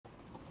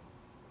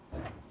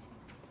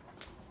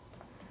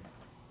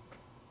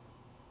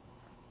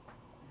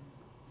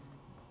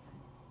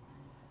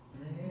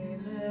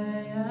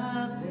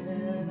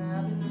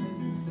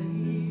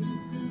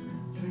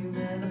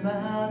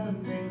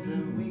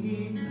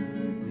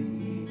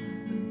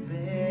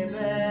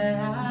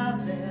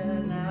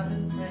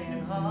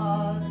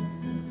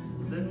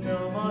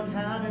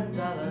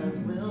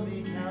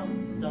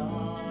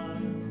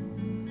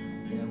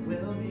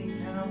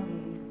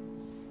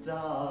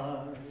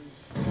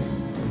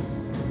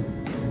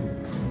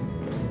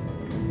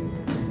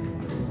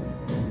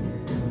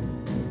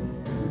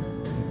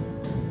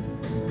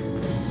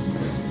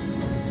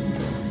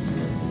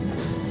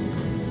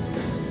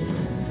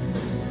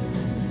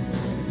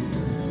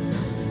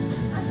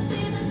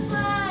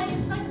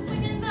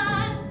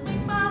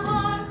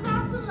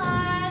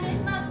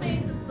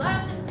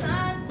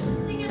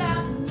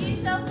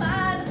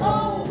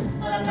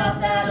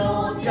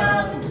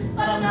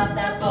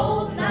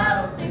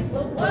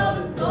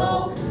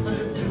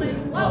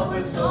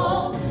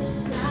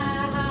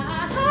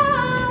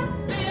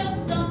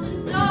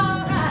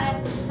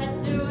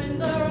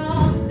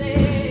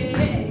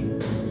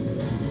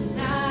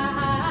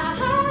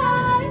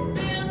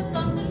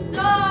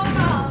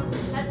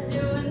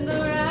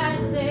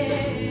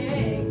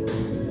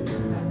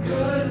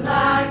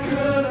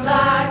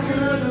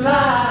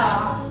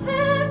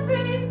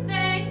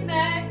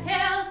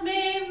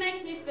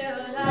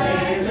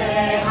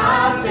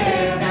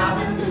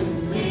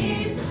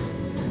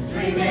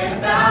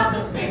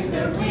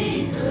that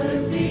we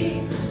could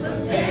be.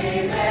 But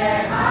baby,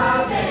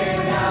 I've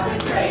been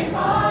praying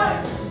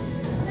hard.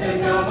 Said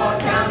no more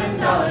counting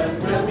dollars,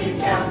 we'll be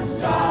counting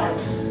stars.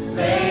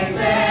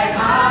 Lately,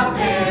 I've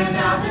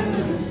been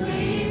losing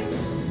sleep,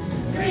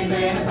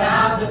 dreaming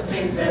about the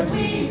things that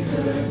we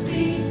could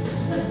be.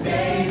 But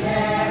baby,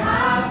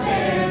 I've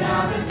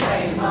been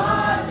praying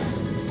hard.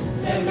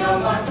 Said no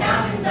more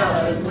counting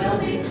dollars, we'll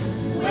be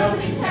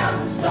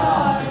counting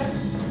stars.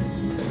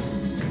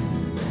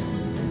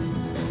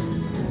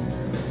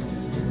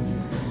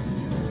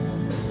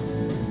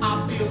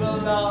 I feel the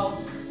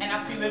love, and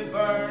I feel it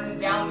burn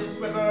down this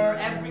river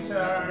every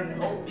turn.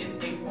 Hope is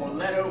a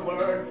four-letter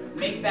word.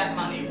 Make that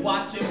money,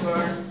 watch it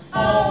burn.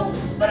 Oh,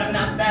 but I'm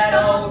not that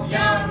old,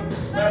 young,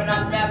 but I'm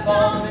not that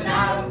bold, and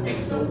I don't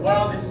think the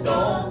world is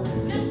sold.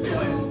 Just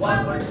doing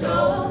what we're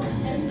told,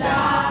 and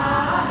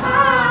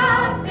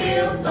I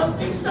feel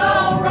something so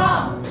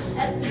wrong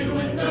at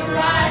doing the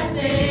right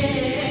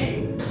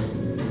thing.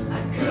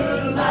 I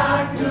could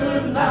lie,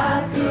 could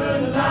lie,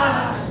 could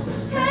lie.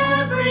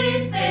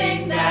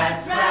 Everything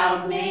that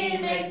drowns me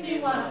makes me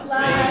wanna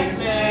fly.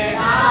 Lately,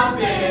 I've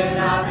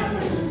been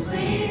losing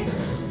sleep,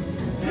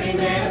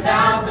 dreaming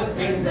about the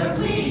things that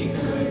we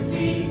could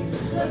be.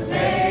 But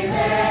baby,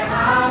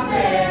 I've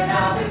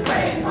been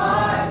praying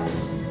hard.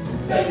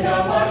 Say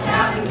no more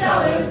counting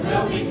dollars,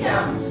 we'll be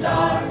counting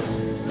stars.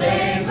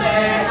 Lately,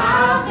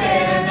 I've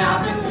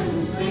been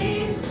losing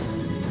sleep,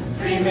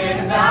 dreaming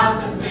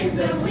about the things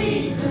that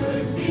we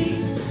could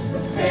be.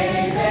 But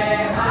baby,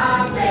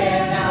 I've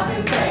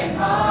been praying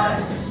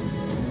hard.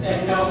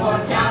 Said no more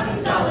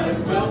counting dollars,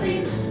 we'll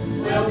be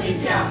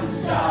counting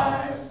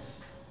stars.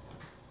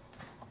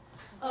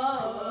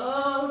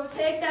 Oh,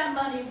 take that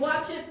money,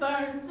 watch it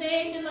burn,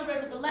 sink in the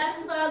river, the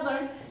lessons I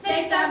learned.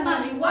 Take that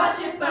money, watch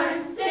it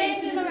burn,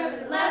 sink in the river,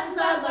 the lessons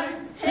I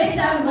learned. Take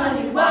that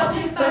money, watch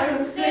it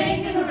burn,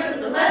 sink in the river,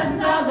 the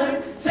lessons I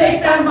learned.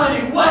 Take that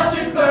money, watch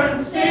it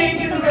burn,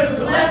 sink in the river,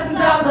 the lessons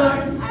I've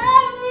learned.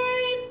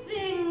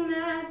 Everything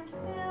that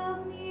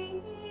kills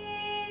me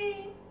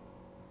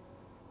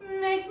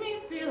makes me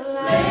feel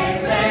alive.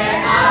 Lately,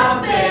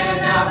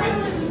 I've been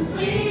losing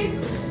sleep,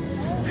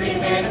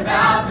 dreaming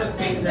about the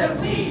things that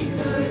we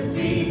could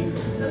be.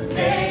 But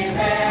baby,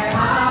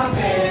 I've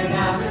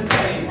been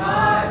praying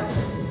hard.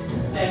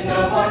 Said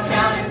no more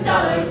counting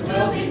dollars,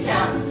 we'll be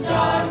counting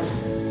stars.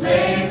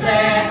 Lately,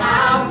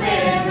 I've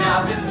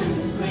been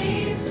losing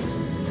sleep,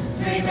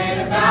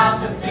 dreaming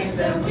about the things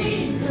that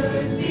we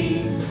could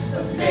be.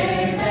 But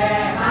baby,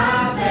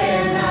 I've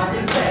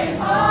been praying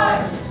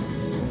hard.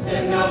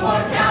 Said no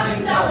more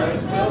counting dollars,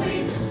 we'll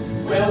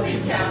be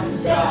counting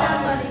stars. Take that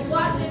money,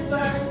 watch it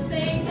burn,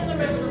 sink in the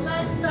river, the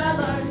lessons I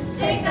learned.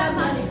 Take that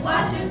money,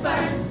 watch it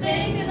burn,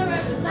 sink in the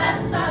river, the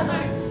lessons I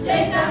learned.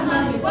 Take that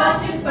money,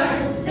 watch it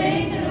burn,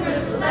 sink in the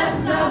river, the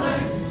lessons I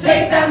learned.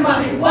 Take that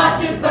money,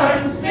 watch it burn.